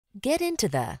Get into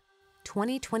the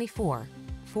 2024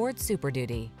 Ford Super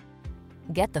Duty.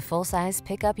 Get the full-size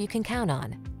pickup you can count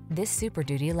on. This Super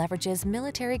Duty leverages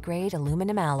military-grade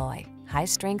aluminum alloy,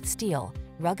 high-strength steel,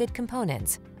 rugged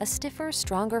components, a stiffer,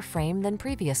 stronger frame than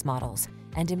previous models,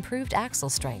 and improved axle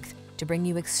strength to bring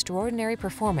you extraordinary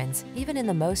performance even in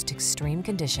the most extreme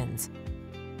conditions.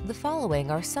 The following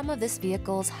are some of this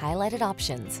vehicle's highlighted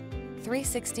options: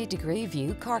 360-degree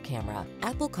view car camera,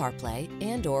 Apple CarPlay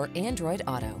and/or Android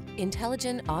Auto,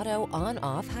 intelligent auto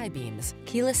on-off high beams,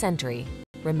 keyless entry,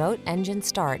 remote engine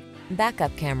start,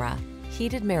 backup camera,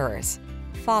 heated mirrors,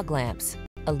 fog lamps,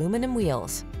 aluminum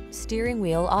wheels, steering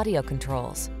wheel audio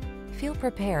controls. Feel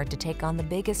prepared to take on the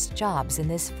biggest jobs in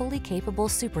this fully capable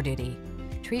Super Duty.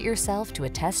 Treat yourself to a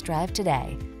test drive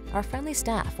today. Our friendly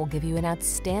staff will give you an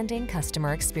outstanding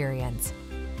customer experience.